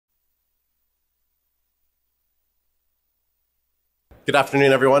Good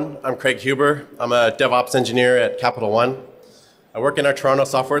afternoon, everyone. I'm Craig Huber. I'm a DevOps engineer at Capital One. I work in our Toronto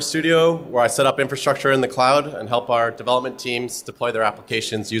software studio where I set up infrastructure in the cloud and help our development teams deploy their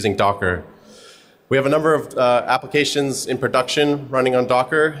applications using Docker. We have a number of applications in production running on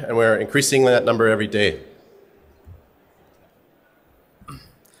Docker, and we're increasing that number every day.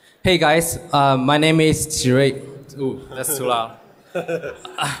 Hey guys, my name is Jirei. Ooh, that's too loud.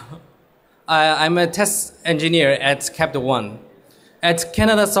 I'm a test engineer at Capital One. At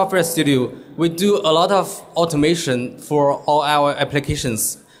Canada Software Studio, we do a lot of automation for all our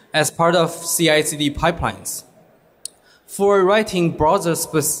applications as part of CI/CD pipelines. For writing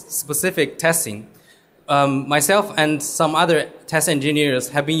browser-specific testing, myself and some other test engineers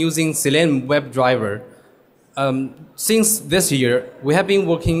have been using Selenium WebDriver. Since this year, we have been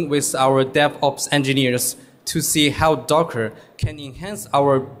working with our DevOps engineers to see how Docker can enhance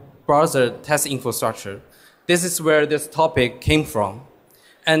our browser test infrastructure. This is where this topic came from.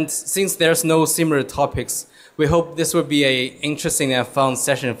 And since there's no similar topics, we hope this will be an interesting and fun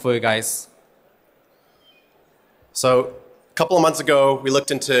session for you guys. So a couple of months ago, we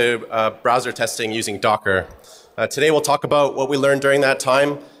looked into browser testing using Docker. Today, we'll talk about what we learned during that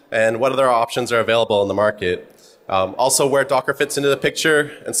time and what other options are available in the market. Also, where Docker fits into the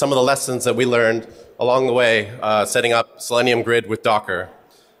picture and some of the lessons that we learned along the way setting up Selenium Grid with Docker.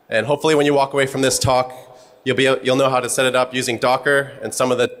 And hopefully, when you walk away from this talk, you'll know how to set it up using Docker and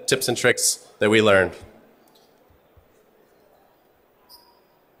some of the tips and tricks that we learned.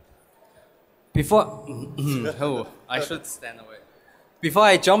 I should stand away. Before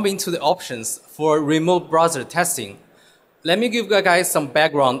I jump into the options for remote browser testing, let me give you guys some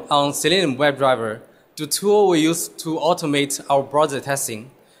background on Selenium WebDriver, the tool we use to automate our browser testing,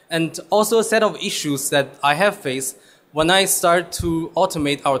 and also a set of issues that I have faced when I start to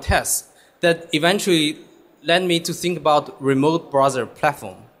automate our tests that eventually led me to think about remote browser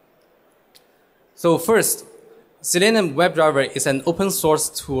platform. So first, Selenium WebDriver is an open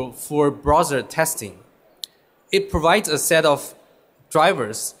source tool for browser testing. It provides a set of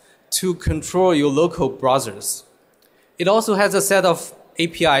drivers to control your local browsers. It also has a set of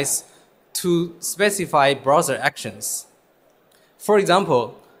APIs to specify browser actions. For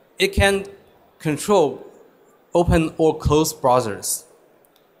example, it can control open or close browsers.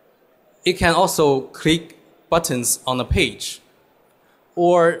 It can also click buttons on a page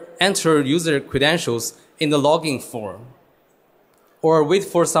or enter user credentials in the login form or wait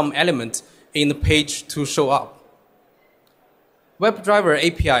for some element in the page to show up. WebDriver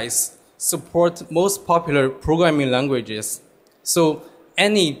APIs support most popular programming languages, so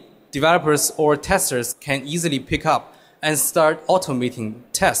any developers or testers can easily pick up and start automating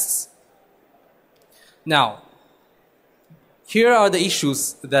tests. Now, here are the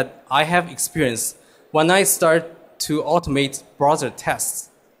issues that I have experienced when I start to automate browser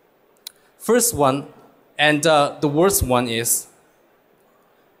tests. First one, and the worst one is,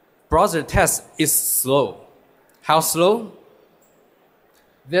 browser test is slow. How slow?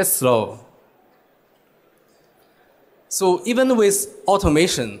 This slow. So even with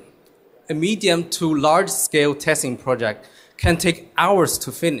automation, a medium to large scale testing project can take hours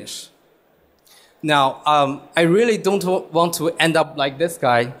to finish. Now, I really don't want to end up like this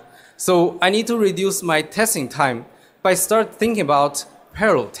guy, so I need to reduce my testing time by start thinking about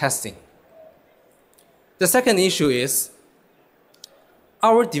parallel testing. The second issue is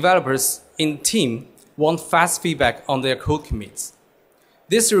our developers in team want fast feedback on their code commits.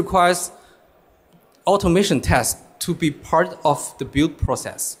 This requires automation tests to be part of the build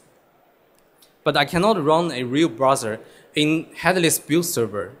process. But I cannot run a real browser in headless build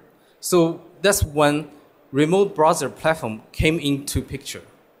server. So that's when remote browser platform came into picture.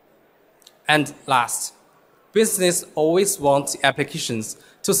 And last, business always wants applications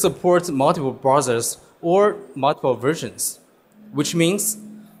to support multiple browsers or multiple versions, which means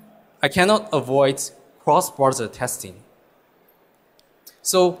I cannot avoid cross-browser testing.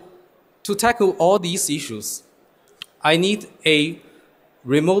 So to tackle all these issues, I need a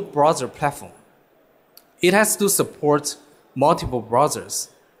remote browser platform. It has to support multiple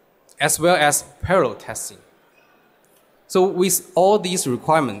browsers, as well as parallel testing. So with all these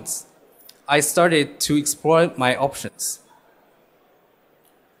requirements, I started to explore my options.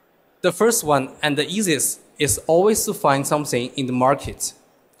 The first one and the easiest is always to find something in the market.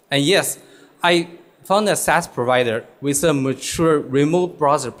 And yes, I found a SaaS provider with a mature remote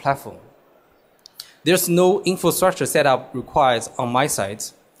browser platform. There's no infrastructure setup required on my side.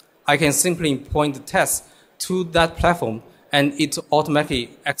 I can simply point the test to that platform and it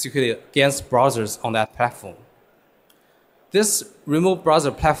automatically executes against browsers on that platform. This remote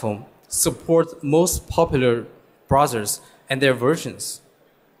browser platform supports most popular browsers and their versions.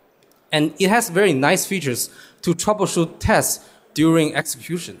 And it has very nice features to troubleshoot tests during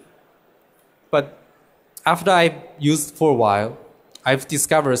execution. But after I used it for a while, I've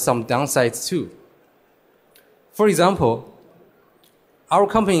discovered some downsides too. For example, our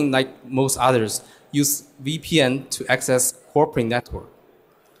company, like most others, use VPN to access corporate network.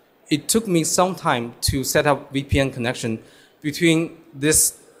 It took me some time to set up VPN connection between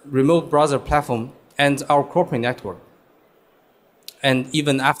this remote browser platform and our corporate network. And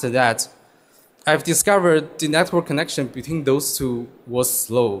even after that, I've discovered the network connection between those two was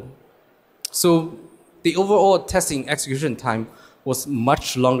slow. So the overall testing execution time was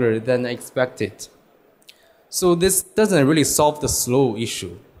much longer than expected. So this doesn't really solve the slow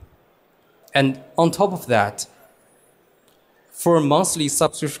issue. And on top of that, for a monthly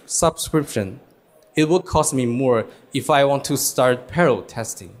subscription, it will cost me more if I want to start parallel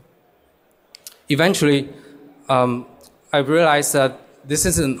testing. Eventually, I realized that this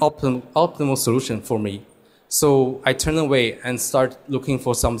is an optimal solution for me. So I turn away and start looking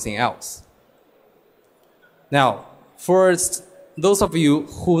for something else. Now, for those of you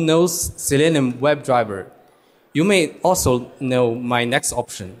who knows Selenium WebDriver, you may also know my next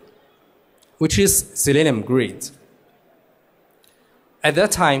option, which is Selenium Grid. At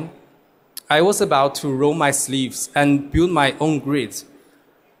that time, I was about to roll my sleeves and build my own grid,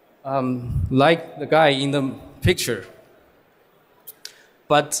 like the guy in the picture.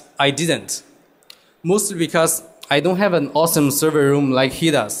 But I didn't, mostly because I don't have an awesome server room like he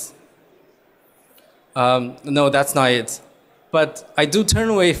does. No, that's not it. But I do turn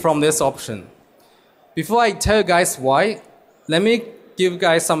away from this option. Before I tell you guys why, let me give you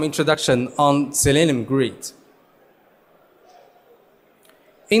guys some introduction on Selenium Grid.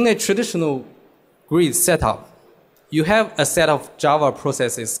 In a traditional grid setup, you have a set of Java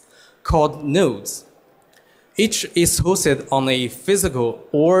processes called nodes. Each is hosted on a physical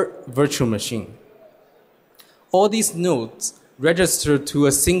or virtual machine. All these nodes register to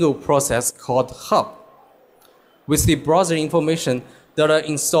a single process called hub, with the browser information that are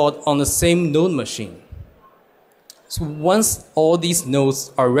installed on the same node machine. So once all these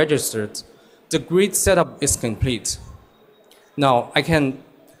nodes are registered, the grid setup is complete. Now I can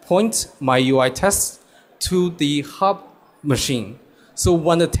point my UI tests to the hub machine. So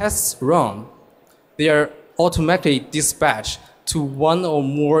when the tests run, they are automatically dispatched to one or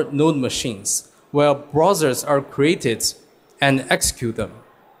more node machines, where browsers are created and execute them.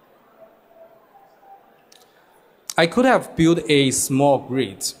 I could have built a small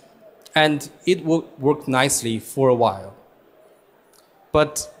grid, and it would work nicely for a while.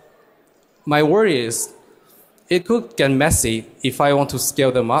 But my worry is it could get messy if I want to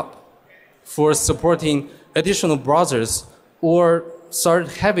scale them up for supporting additional browsers or start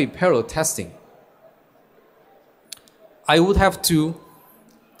heavy parallel testing. I would have to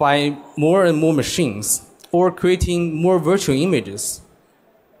buy more and more machines or creating more virtual images.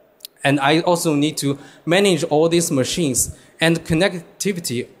 And I also need to manage all these machines and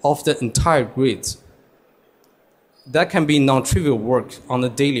connectivity of the entire grid. That can be non-trivial work on a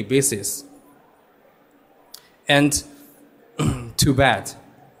daily basis. And too bad.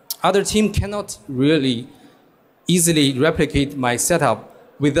 Other teams cannot really easily replicate my setup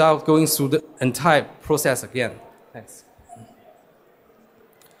without going through the entire process again. Thanks.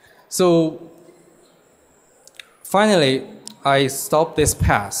 So finally, I stopped this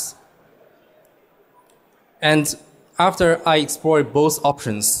path. And after I explored both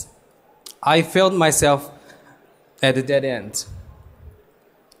options, I felt myself at a dead end.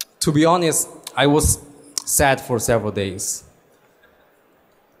 To be honest, I was sad for several days.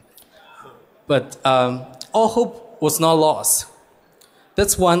 But all hope was not lost.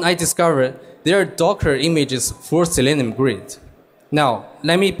 That's when I discovered there are Docker images for Selenium Grid. Now,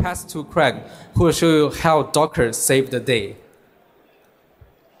 let me pass to Craig, who will show you how Docker saved the day.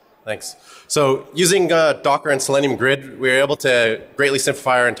 Thanks. So using Docker and Selenium Grid, we were able to greatly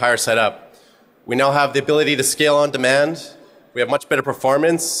simplify our entire setup. We now have the ability to scale on demand. We have much better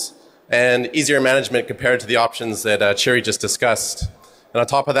performance and easier management compared to the options that Chiri just discussed. And on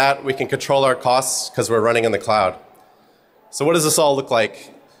top of that, we can control our costs because we're running in the cloud. So what does this all look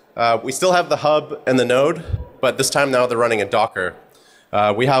like? We still have the hub and the node, but this time now they're running in Docker.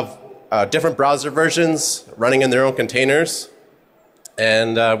 We have different browser versions running in their own containers.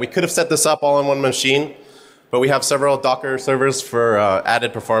 And we could have set this up all on one machine, but we have several Docker servers for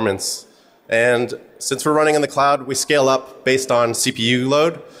added performance. And since we're running in the cloud, we scale up based on CPU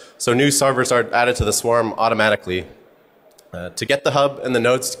load. So new servers are added to the swarm automatically. To get the hub and the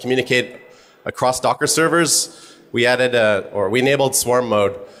nodes to communicate across Docker servers, we added we enabled swarm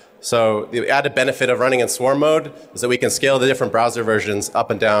mode So the added benefit of running in swarm mode is that we can scale the different browser versions up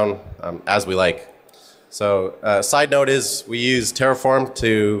and down as we like. So side note is we use Terraform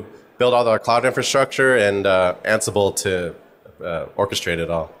to build all our cloud infrastructure and Ansible to orchestrate it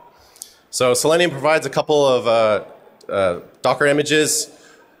all. So Selenium provides a couple of Docker images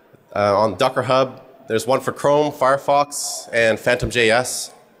on Docker Hub. There's one for Chrome, Firefox, and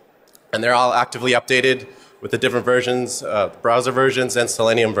Phantom.js. And they're all actively updated with the different versions, browser versions and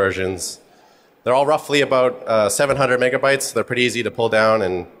Selenium versions. They're all roughly about 700 megabytes. They're pretty easy to pull down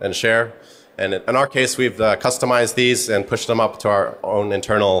and share. And in our case, we've customized these and pushed them up to our own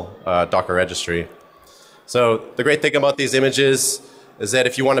internal Docker registry. So the great thing about these images is that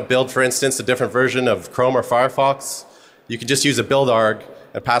if you want to build, for instance, a different version of Chrome or Firefox, you can just use a build arg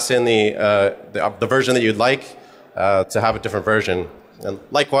and pass in the version that you'd like to have a different version. And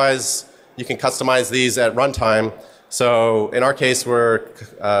likewise, you can customize these at runtime. So in our case, we're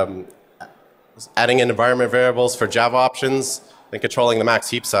adding in environment variables for Java options and controlling the max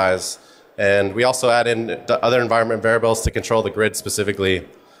heap size. And we also add in other environment variables to control the grid specifically.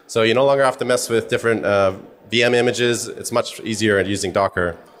 So you no longer have to mess with different VM images. It's much easier using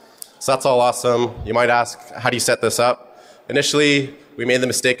Docker. So that's all awesome. You might ask, how do you set this up? Initially, we made the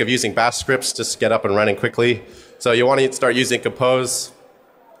mistake of using bash scripts just to get up and running quickly. So you want to start using Compose.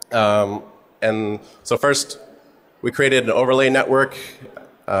 And so first, we created an overlay network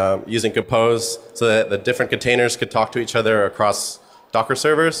using Compose so that the different containers could talk to each other across Docker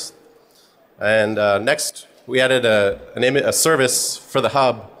servers. And next, we added a service for the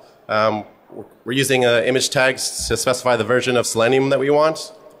hub. We're using image tags to specify the version of Selenium that we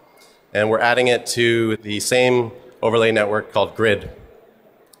want. And we're adding it to the same overlay network called Grid.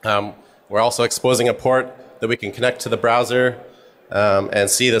 We're also exposing a port that we can connect to the browser and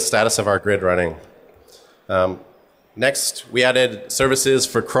see the status of our grid running. Next, we added services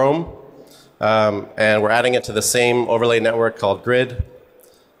for Chrome. And we're adding it to the same overlay network called Grid.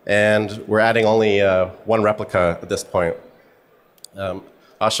 And we're adding only one replica at this point.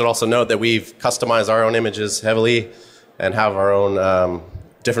 I should also note that we've customized our own images heavily and have our own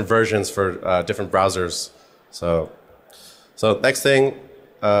different versions for different browsers. So next thing,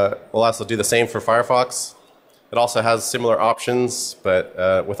 we'll also do the same for Firefox. It also has similar options,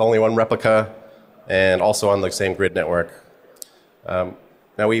 but with only one replica and also on the same grid network.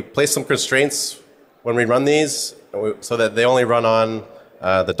 Now we place some constraints when we run these so that they only run on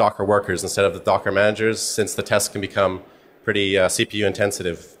the Docker workers instead of the Docker managers, since the tests can become pretty CPU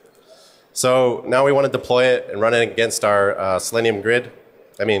intensive. So now we want to deploy it and run it against our Selenium Grid,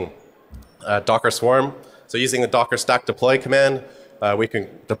 Docker Swarm. So using the docker stack deploy command, we can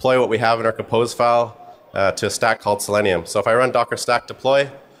deploy what we have in our Compose file to a stack called Selenium. So if I run docker stack deploy,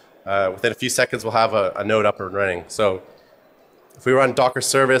 within a few seconds we'll have a node up and running. So if we run docker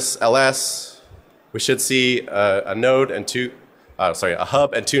service ls, we should see a node and a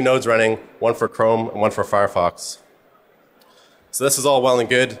hub and two nodes running, one for Chrome and one for Firefox. So this is all well and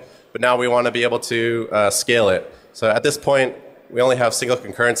good, but now we want to be able to scale it. So at this point, we only have single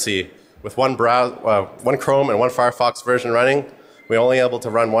concurrency. With one Chrome and one Firefox version running, we're only able to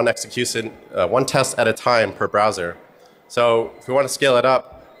run one execution, one test at a time per browser. So if we want to scale it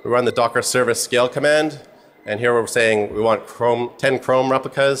up, we run the docker service scale command, and here we're saying we want 10 Chrome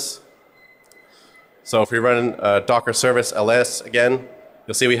replicas. So if we run docker service ls again,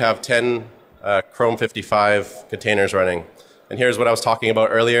 you'll see we have 10 Chrome 55 containers running. And here's what I was talking about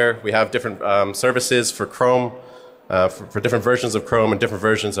earlier. We have different services for Chrome, for different versions of Chrome and different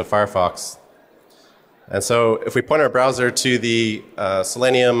versions of Firefox. And so if we point our browser to the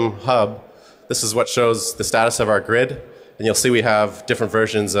Selenium hub, this is what shows the status of our grid. And you'll see we have different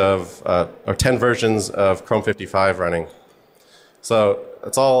versions of, or 10 versions of Chrome 55 running. So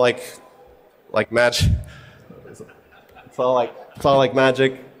it's all like magic. It's all like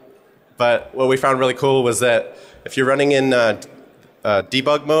magic. But what we found really cool was that if you're running in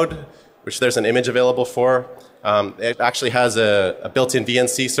debug mode, which there's an image available for, it actually has a built-in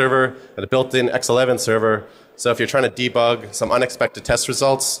VNC server and a built-in X11 server. So if you're trying to debug some unexpected test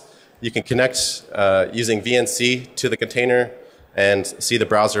results, you can connect using VNC to the container and see the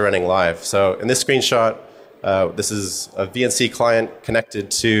browser running live. So in this screenshot, this is a VNC client connected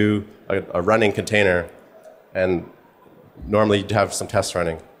to a running container, and normally you'd have some tests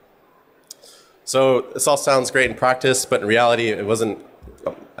running. So this all sounds great in practice, but in reality, it wasn't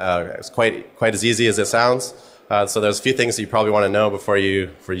it's quite as easy as it sounds. So there's a few things that you probably want to know before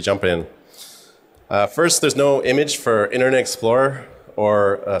you jump in. First, there's no image for Internet Explorer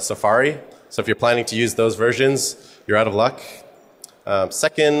or Safari. So if you're planning to use those versions, you're out of luck.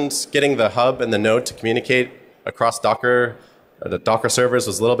 Second, getting the hub and the node to communicate across Docker The Docker servers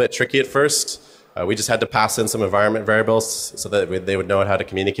was a little bit tricky at first. We just had to pass in some environment variables so that they would know how to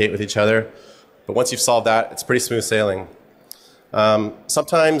communicate with each other. But once you've solved that, it's pretty smooth sailing.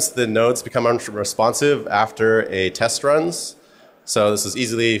 Sometimes the nodes become unresponsive after a test runs. So this is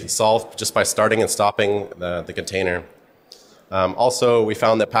easily solved just by starting and stopping the container. Also, we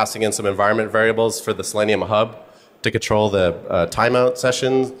found that passing in some environment variables for the Selenium hub to control the timeout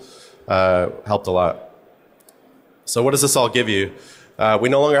sessions helped a lot. So what does this all give you? We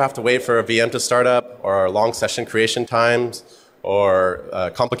no longer have to wait for a VM to start up, or long session creation times,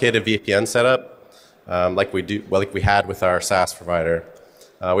 or complicated VPN setup, like we had with our SaaS provider.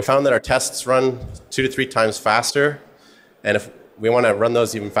 We found that our tests run 2 to 3 times faster, and if we want to run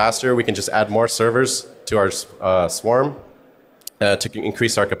those even faster, we can just add more servers to our swarm to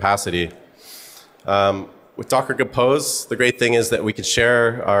increase our capacity. With Docker Compose, the great thing is that we can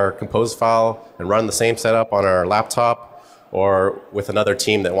share our Compose file and run the same setup on our laptop or with another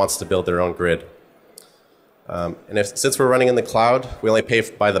team that wants to build their own grid. And since we're running in the cloud, we only pay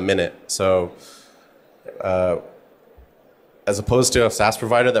by the minute. So as opposed to a SaaS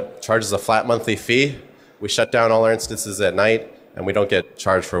provider that charges a flat monthly fee, we shut down all our instances at night, and we don't get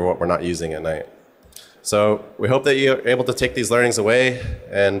charged for what we're not using at night. So we hope that you're able to take these learnings away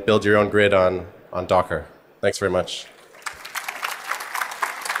and build your own grid on Docker. Thanks very much.